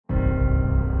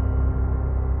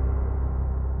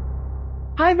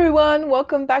Hi everyone,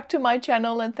 welcome back to my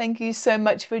channel and thank you so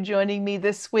much for joining me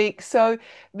this week. So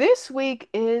this week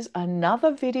is another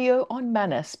video on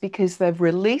Manus because they've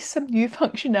released some new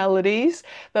functionalities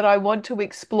that I want to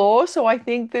explore. So I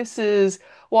think this is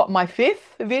my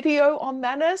fifth video on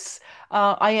Manus.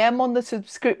 I am on the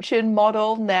subscription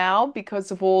model now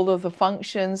because of all of the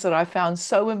functions that I found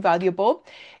so invaluable.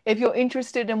 If you're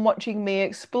interested in watching me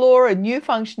explore a new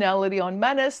functionality on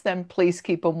Manus, then please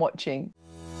keep on watching.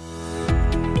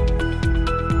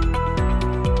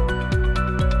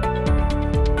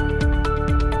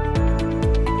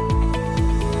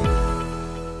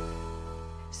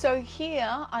 So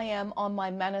here I am on my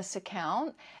Manus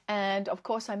account, and of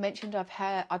course I mentioned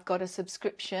I've got a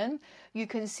subscription. You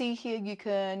can see here you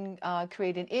can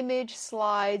create an image,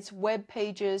 slides, web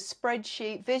pages,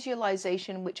 spreadsheet,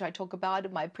 visualization, which I talk about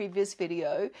in my previous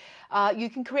video. You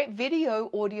can create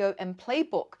video, audio, and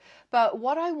playbook. But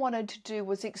what I wanted to do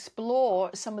was explore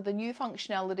some of the new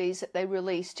functionalities that they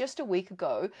released just a week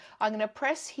ago. I'm going to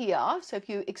press here. So if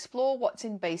you explore what's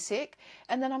in basic,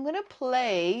 and then I'm going to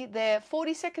play their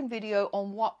 40-second video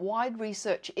on what wide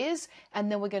research is,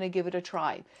 and then we're going to give it a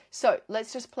try. So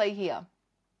let's just play here.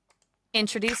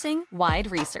 Introducing Wide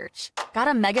Research. Got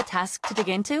a mega task to dig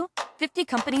into? 50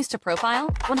 companies to profile?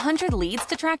 100 leads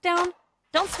to track down?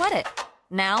 Don't sweat it.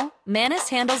 Now, Manus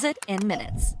handles it in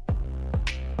minutes.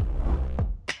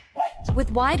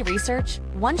 With Wide Research,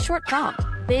 one short prompt,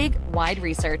 big, wide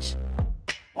research.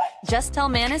 Just tell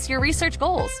Manus your research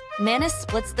goals. Manus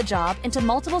splits the job into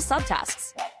multiple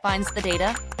subtasks, finds the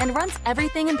data, and runs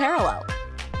everything in parallel.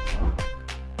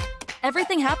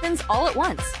 Everything happens all at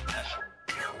once.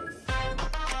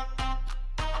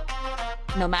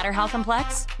 No matter how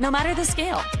complex, no matter the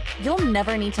scale, you'll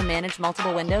never need to manage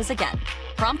multiple windows again.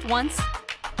 Prompt once,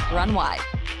 run wide.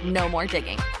 No more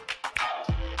digging.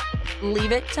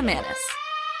 Leave it to Manus.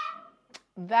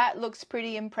 That looks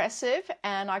pretty impressive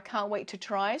and I can't wait to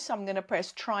try. So I'm going to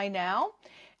press try now.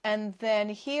 And then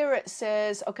here it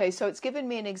says, okay, so it's given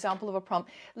me an example of a prompt.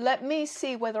 Let me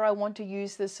see whether I want to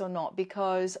use this or not,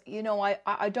 because, you know,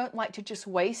 I don't like to just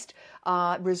waste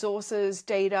resources,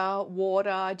 data,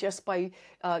 water, just by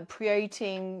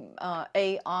creating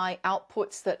AI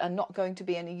outputs that are not going to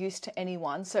be any use to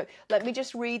anyone. So let me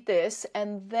just read this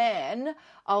and then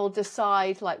I'll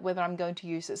decide whether I'm going to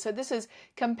use it. So this is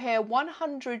compare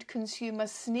 100 consumer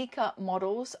sneaker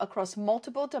models across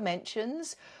multiple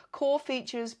dimensions, core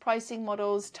features, pricing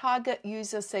models, target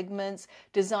user segments,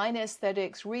 design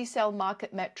aesthetics, resale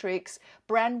market metrics,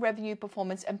 brand revenue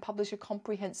performance, and publish a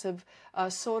comprehensive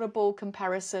sortable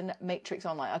comparison matrix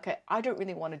online. Okay, I don't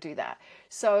really want to do that.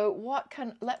 So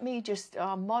let me just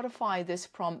modify this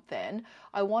prompt then.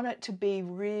 I want it to be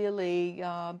really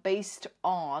based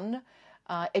on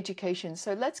education.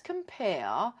 So let's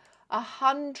compare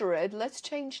 100, let's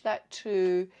change that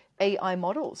to AI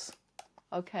models.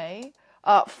 Okay.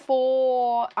 I'm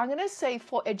going to say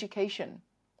for education.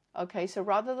 Okay, so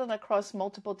rather than across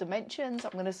multiple dimensions,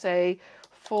 I'm going to say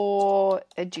for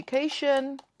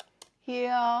education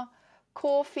here,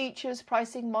 core features,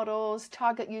 pricing models,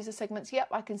 target user segments. Yep,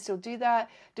 I can still do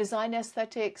that. Design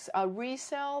aesthetics,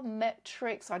 resale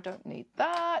metrics. I don't need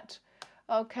that.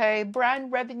 Okay,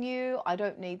 brand revenue. I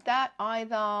don't need that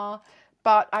either,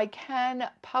 but I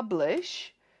can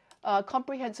publish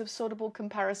comprehensive sortable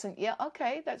comparison. Yeah,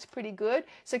 okay, that's pretty good.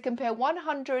 So compare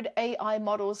 100 AI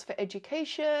models for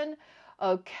education.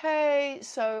 Okay,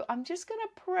 so I'm just going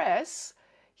to press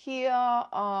here.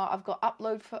 I've got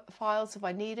upload files if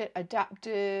I need it,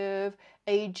 adaptive,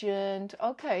 agent.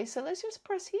 Okay, so let's just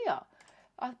press here.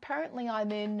 Apparently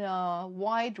I'm in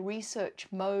wide research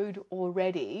mode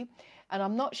already, and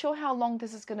I'm not sure how long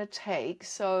this is going to take.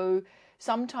 So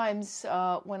sometimes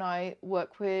when I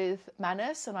work with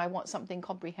Manus and I want something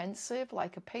comprehensive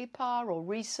like a paper or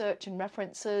research and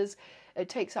references, it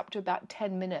takes up to about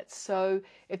 10 minutes. So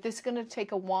if this is going to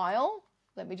take a while,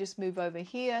 let me just move over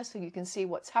here so you can see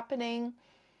what's happening.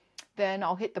 Then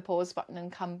I'll hit the pause button and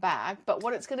come back. But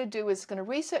what it's going to do is it's going to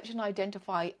research and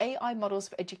identify AI models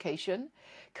for education,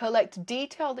 collect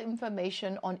detailed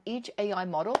information on each AI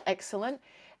model, excellent,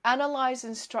 analyze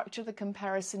and structure the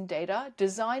comparison data,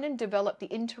 design and develop the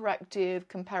interactive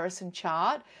comparison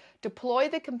chart, deploy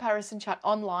the comparison chart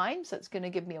online, so it's going to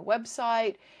give me a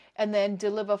website, and then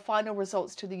deliver final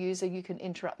results to the user. You can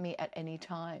interrupt me at any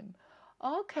time.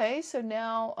 Okay, so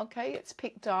now, okay, it's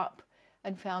picked up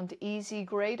and found Easy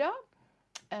Grader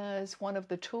as one of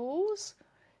the tools.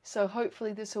 So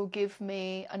hopefully this will give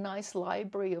me a nice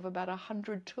library of about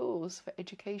 100 tools for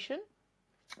education.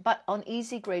 But on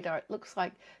Easy Grader, it looks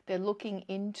like they're looking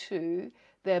into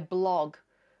their blog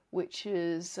which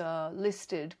is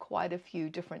listed quite a few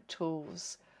different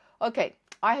tools. Okay,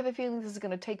 I have a feeling this is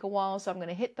going to take a while, so I'm going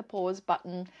to hit the pause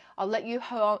button. I'll let you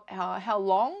know how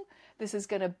long this is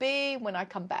going to be when I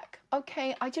come back.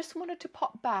 Okay, I just wanted to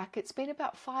pop back. It's been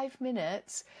about 5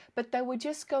 minutes, but they were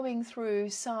just going through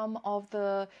some of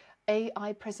the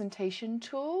AI presentation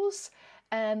tools,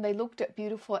 and they looked at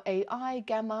beautiful AI,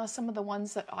 Gamma, some of the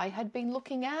ones that I had been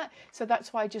looking at. So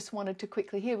that's why I just wanted to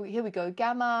quickly, here we go,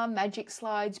 Gamma, Magic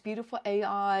Slides, beautiful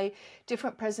AI,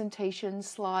 different presentation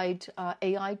slide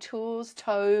AI tools,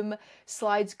 Tome,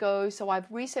 Slides Go. So I've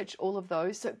researched all of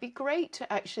those. So it'd be great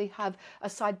to actually have a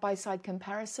side-by-side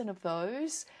comparison of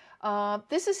those.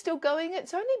 This is still going.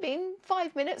 It's only been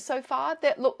 5 minutes so far.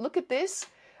 Look at this,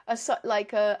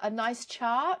 like a nice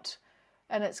chart.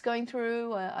 And it's going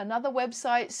through another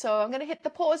website. So I'm going to hit the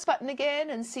pause button again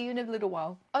and see you in a little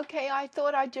while. Okay, I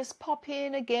thought I'd just pop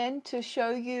in again to show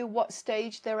you what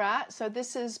stage they're at. So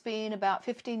this has been about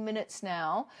 15 minutes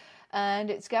now. And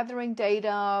it's gathering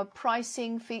data,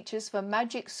 pricing features for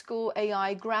Magic School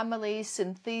AI, Grammarly,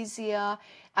 Synthesia,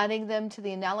 adding them to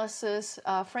the analysis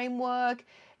framework.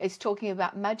 It's talking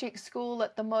about Magic School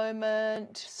at the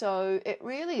moment. So it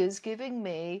really is giving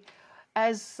me,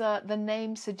 as the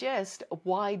name suggests,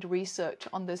 wide research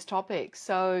on this topic.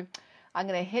 So I'm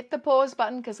going to hit the pause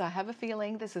button because I have a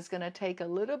feeling this is going to take a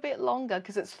little bit longer,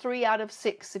 because it's 3 out of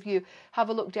 6. If you have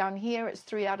a look down here, it's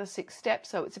 3 out of 6 steps,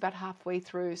 so it's about halfway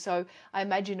through. So I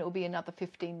imagine it will be another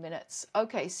 15 minutes.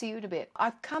 Okay, see you in a bit.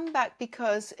 I've come back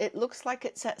because it looks like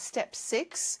it's at step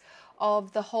 6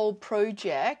 of the whole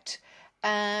project,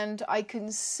 and I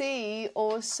can see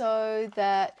also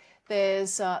that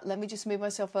there's, let me just move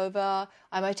myself over.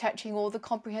 I'm attaching all the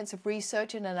comprehensive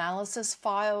research and analysis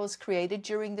files created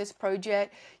during this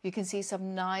project. You can see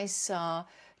some nice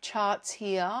charts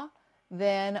here.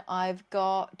 Then I've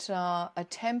got a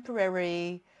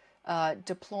temporary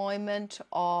deployment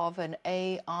of an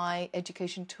AI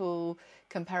education tool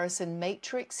comparison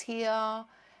matrix here.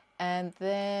 And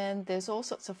then there's all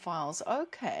sorts of files.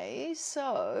 Okay,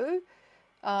 so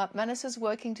Manus is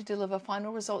working to deliver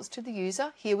final results to the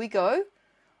user. Here we go.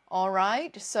 All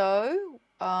right, so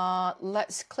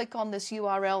let's click on this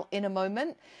URL in a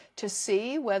moment to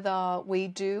see whether we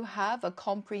do have a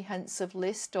comprehensive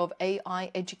list of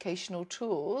AI educational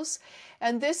tools.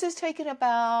 And this has taken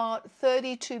about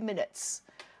 32 minutes.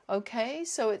 Okay,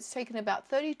 so it's taken about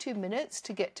 32 minutes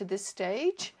to get to this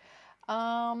stage.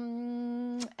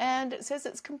 And it says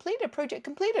it's completed, project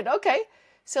completed. Okay,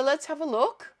 so let's have a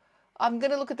look. I'm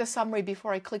going to look at the summary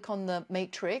before I click on the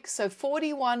matrix. So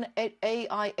 41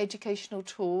 AI educational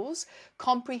tools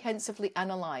comprehensively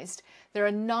analyzed. There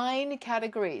are 9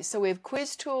 categories. So we have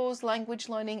quiz tools, language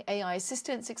learning, AI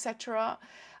assistance, etc.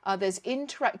 There's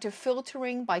interactive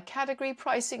filtering by category,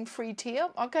 pricing, free tier.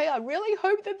 Okay, I really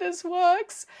hope that this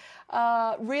works.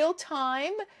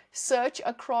 Real-time search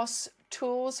across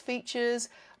tools, features,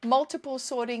 multiple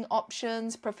sorting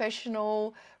options,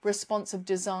 professional responsive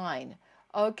design.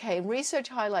 Okay, research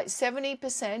highlights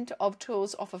 70% of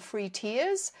tools offer free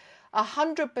tiers,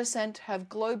 100% have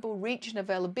global reach and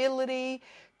availability,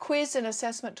 quiz and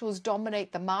assessment tools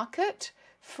dominate the market,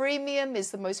 freemium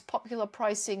is the most popular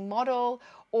pricing model,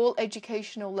 all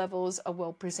educational levels are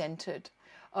well presented.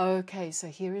 Okay, so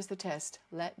here is the test.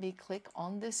 Let me click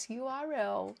on this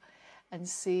URL and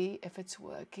see if it's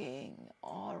working.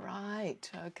 All right,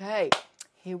 okay.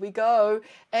 Here we go.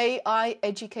 AI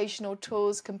Educational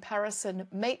Tools Comparison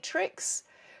Matrix.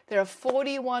 There are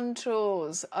 41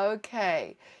 tools.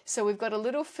 Okay, so we've got a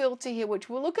little filter here, which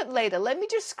we'll look at later. Let me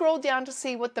just scroll down to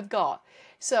see what they've got.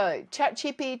 So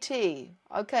ChatGPT,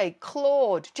 okay,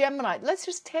 Claude, Gemini. Let's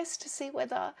just test to see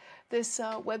whether this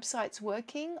website's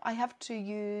working. I have to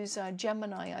use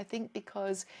Gemini, I think,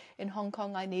 because in Hong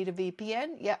Kong I need a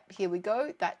VPN. Yep, here we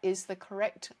go. That is the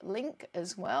correct link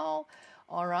as well.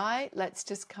 All right, let's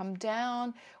just come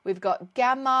down. We've got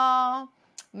Gamma,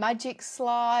 Magic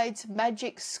Slides,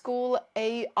 Magic School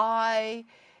AI.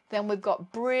 Then we've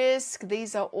got Brisk.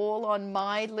 These are all on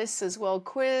my list as well.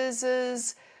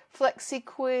 Quizzes, Flexi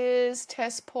Quiz,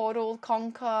 Test Portal,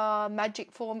 Conquer, Magic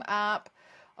Form app.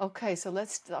 Okay, so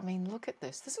look at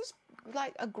this. This is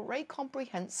like a great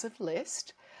comprehensive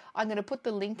list. I'm going to put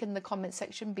the link in the comment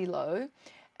section below.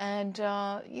 And,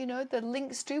 the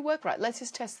links do work. Right, let's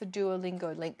just test the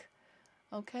Duolingo link.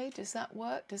 Okay, does that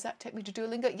work? Does that take me to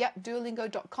Duolingo? Yep,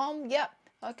 duolingo.com. Yep,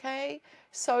 okay.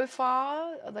 So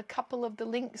far, the couple of the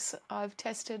links I've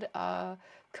tested are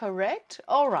correct.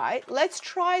 All right, let's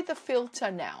try the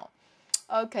filter now.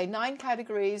 Okay, 9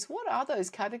 categories. What are those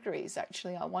categories,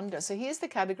 actually, I wonder? So here's the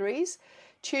categories.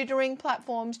 Tutoring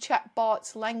platforms,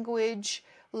 chatbots, language,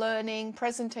 learning,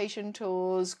 presentation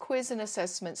tools, quiz and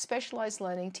assessment, specialized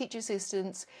learning, teacher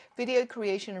assistance, video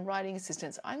creation and writing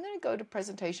assistance. I'm going to go to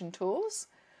presentation tools.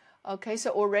 Okay, so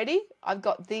already I've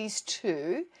got these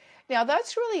two. Now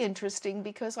that's really interesting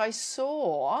because I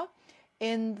saw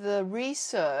in the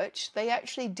research, they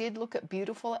actually did look at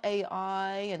beautiful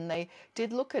AI and they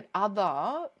did look at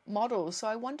other models. So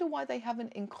I wonder why they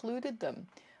haven't included them.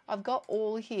 I've got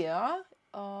all here,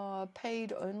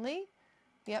 paid only.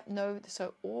 Yep, no,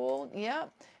 so all, yeah.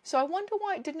 So I wonder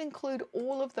why it didn't include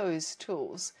all of those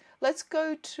tools. Let's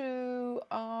go to,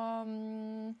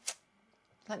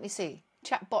 let me see,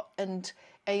 Chatbot and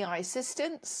AI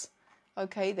assistants.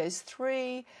 Okay, there's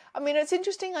 3. I mean, it's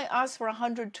interesting. I asked for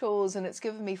 100 tools and it's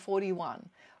given me 41,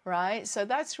 right? So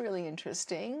that's really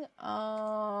interesting.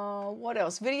 What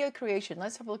else? Video creation.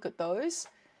 Let's have a look at those.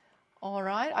 All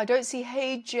right. I don't see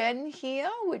Hey Jen here,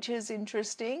 which is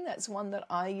interesting. That's one that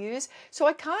I use. So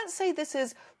I can't say this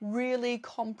is really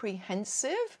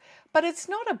comprehensive, but it's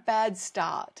not a bad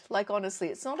start. Like, honestly,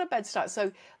 it's not a bad start.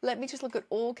 So let me just look at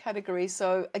all categories.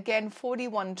 So again,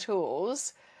 41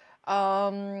 tools.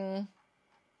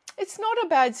 It's not a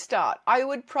bad start. I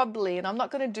would probably, and I'm not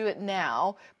going to do it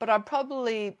now, but I'd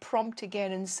probably prompt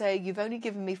again and say, you've only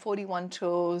given me 41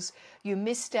 tools. You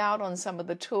missed out on some of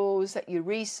the tools that you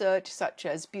researched, such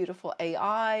as beautiful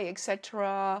AI,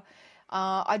 etc.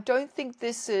 I don't think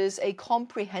this is a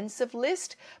comprehensive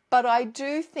list, but I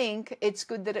do think it's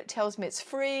good that it tells me it's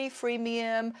free,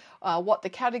 freemium, what the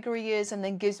category is, and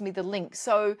then gives me the link.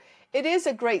 So it is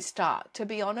a great start, to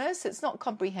be honest. It's not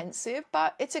comprehensive,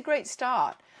 but it's a great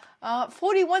start.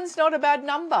 41's not a bad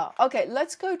number. Okay,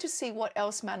 let's go to see what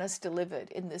else Manus delivered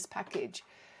in this package.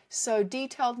 So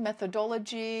detailed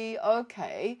methodology.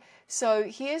 Okay, so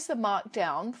here's the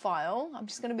markdown file. I'm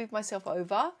just going to move myself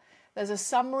over. There's a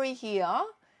summary here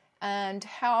and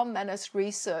how Manus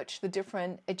researched the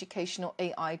different educational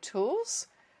AI tools.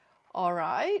 All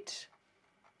right.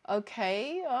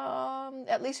 Okay,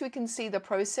 at least we can see the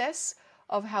process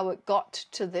of how it got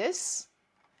to this.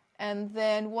 And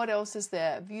then what else is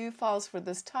there? View files for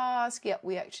this task. Yep,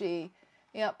 we actually,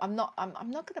 yep, I'm not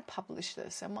going to publish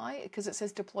this, am I? Because it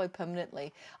says deploy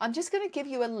permanently. I'm just going to give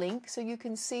you a link so you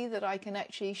can see that I can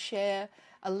actually share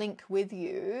a link with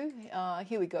you.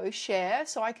 Here we go, share.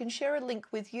 So I can share a link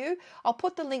with you. I'll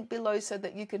put the link below so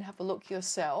that you can have a look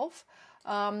yourself.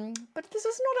 But this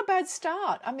is not a bad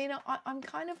start. I mean, I'm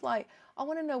kind of like, I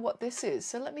want to know what this is.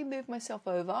 So let me move myself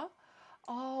over.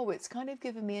 Oh, it's kind of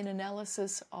given me an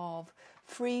analysis of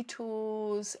free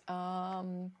tools,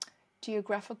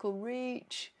 geographical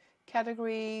reach,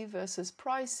 category versus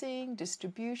pricing,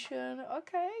 distribution.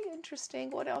 Okay, interesting.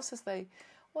 What else have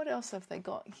they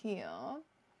got here?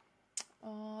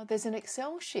 There's an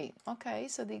Excel sheet. Okay,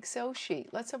 so the Excel sheet.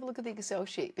 Let's have a look at the Excel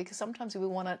sheet because sometimes we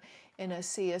want it in a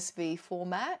CSV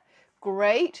format.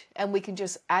 Great, and we can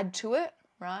just add to it,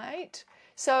 right?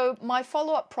 So my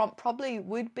follow-up prompt probably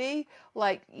would be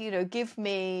like, you know, give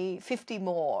me 50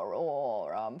 more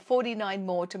or 49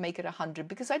 more to make it 100,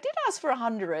 because I did ask for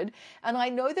 100 and I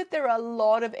know that there are a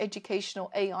lot of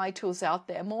educational AI tools out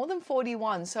there, more than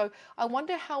 41. So I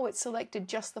wonder how it selected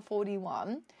just the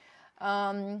 41.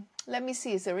 Let me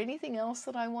see, is there anything else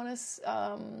that I want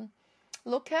to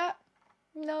look at?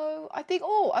 No, I think,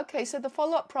 oh, okay, so the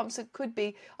follow-up prompts, it could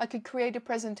be, I could create a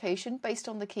presentation based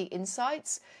on the key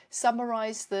insights,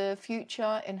 summarize the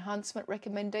future enhancement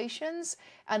recommendations,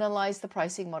 analyze the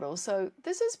pricing model. So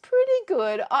this is pretty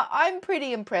good. I'm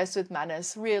pretty impressed with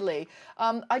Manus, really.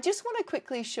 I just want to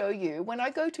quickly show you, when I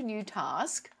go to new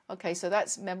task, okay, so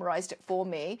that's memorized it for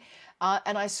me,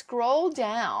 and I scroll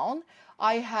down,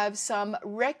 I have some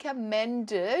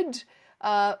recommended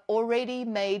already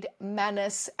made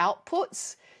Manus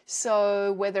outputs.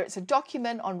 So whether it's a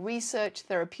document on research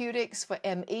therapeutics for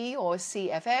ME or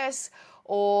CFS,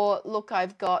 or look,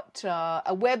 I've got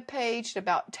a web page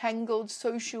about Tangled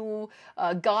social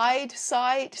guide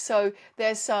site. So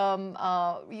there's some,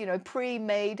 you know,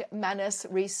 pre-made Manus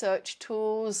research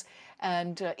tools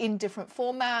and in different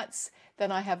formats.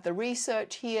 Then I have the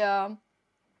research here.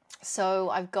 So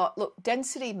I've got, look,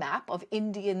 density map of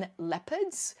Indian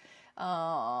leopards.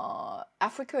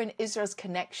 Africa and Israel's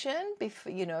connection,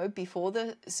 before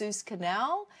the Suez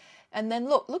Canal. And then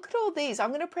look at all these. I'm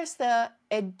going to press the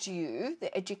edu,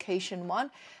 the education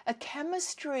one. A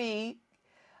chemistry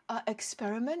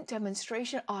experiment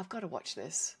demonstration. Oh, I've got to watch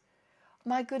this.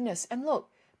 My goodness. And look,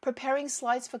 preparing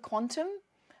slides for quantum.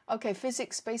 Okay,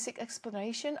 physics basic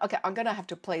explanation. Okay, I'm going to have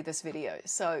to play this video.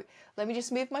 So let me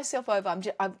just move myself over. I'm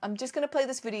just going to play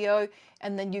this video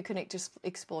and then you can just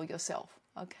explore yourself.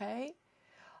 Okay.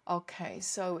 Okay,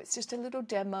 so it's just a little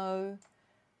demo.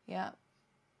 Yeah.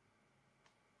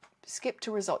 skip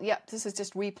to result. Yep, this is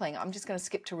just replaying. I'm just going to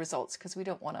skip to results because we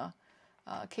don't want to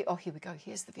keep. Oh, here we go.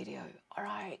 Here's the video. All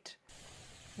right.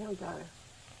 Here we go.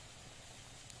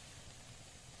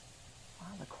 Wow,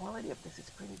 the quality of this is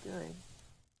pretty good.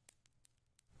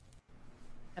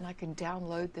 And I can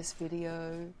download this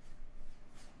video.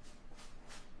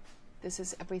 This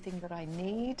is everything that I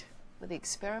need for the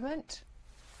experiment.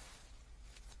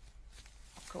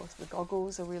 Of course, the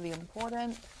goggles are really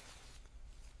important.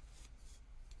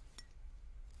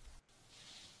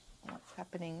 What's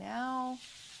happening now?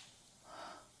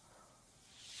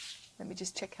 Let me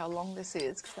just check how long this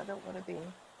is because I don't want to be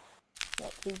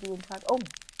TV in time. Oh,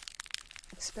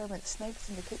 experiment snakes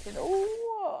in the kitchen.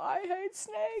 Oh, I hate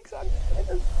snakes. I'm scared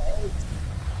of snakes.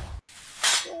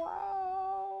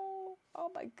 Wow. Oh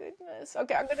my goodness.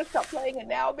 Okay, I'm going to stop playing it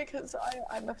now because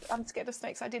I'm scared of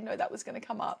snakes. I didn't know that was going to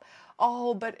come up.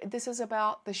 Oh, but this is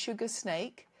about the sugar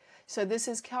snake. So this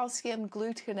is calcium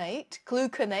gluconate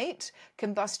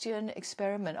combustion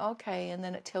experiment. Okay, and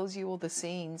then it tells you all the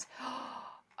scenes.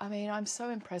 I mean, I'm so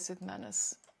impressed with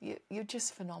Manus. You're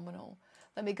just phenomenal.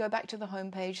 Let me go back to the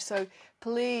homepage. So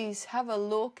please have a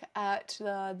look at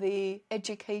the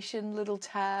education little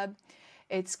tab.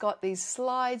 It's got these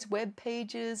slides, web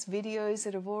pages, videos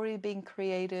that have already been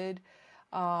created.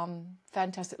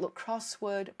 Fantastic. Look,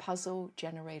 crossword puzzle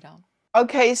generator.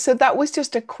 Okay, so that was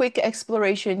just a quick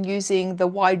exploration using the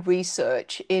wide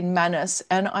research in Manus,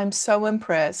 and I'm so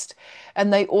impressed.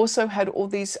 And they also had all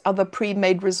these other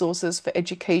pre-made resources for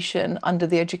education under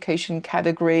the education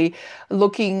category,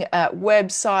 looking at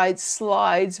websites,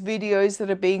 slides, videos that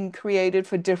are being created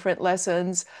for different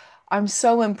lessons. I'm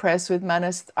so impressed with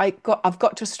Manus. I've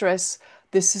got to stress,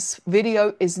 this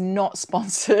video is not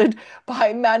sponsored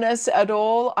by Manus at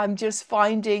all. I'm just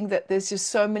finding that there's just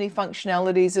so many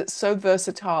functionalities. It's so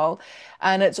versatile,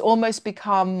 and it's almost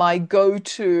become my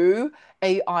go-to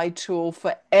AI tool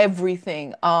for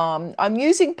everything. I'm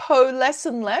using Poe less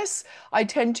and less. I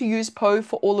tend to use Poe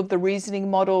for all of the reasoning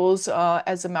models.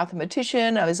 As a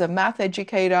mathematician, as a math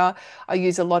educator, I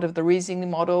use a lot of the reasoning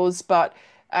models, but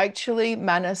actually,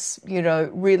 Manus,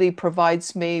 really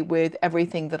provides me with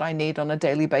everything that I need on a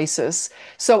daily basis.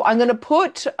 So I'm going to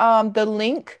put the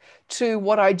link to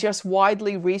what I just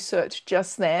widely researched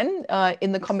just then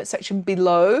in the comment section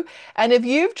below. And if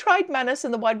you've tried Manus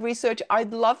and the wide research,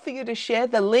 I'd love for you to share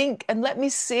the link and let me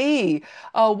see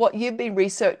what you've been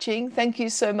researching. Thank you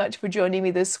so much for joining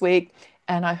me this week,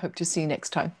 and I hope to see you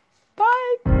next time.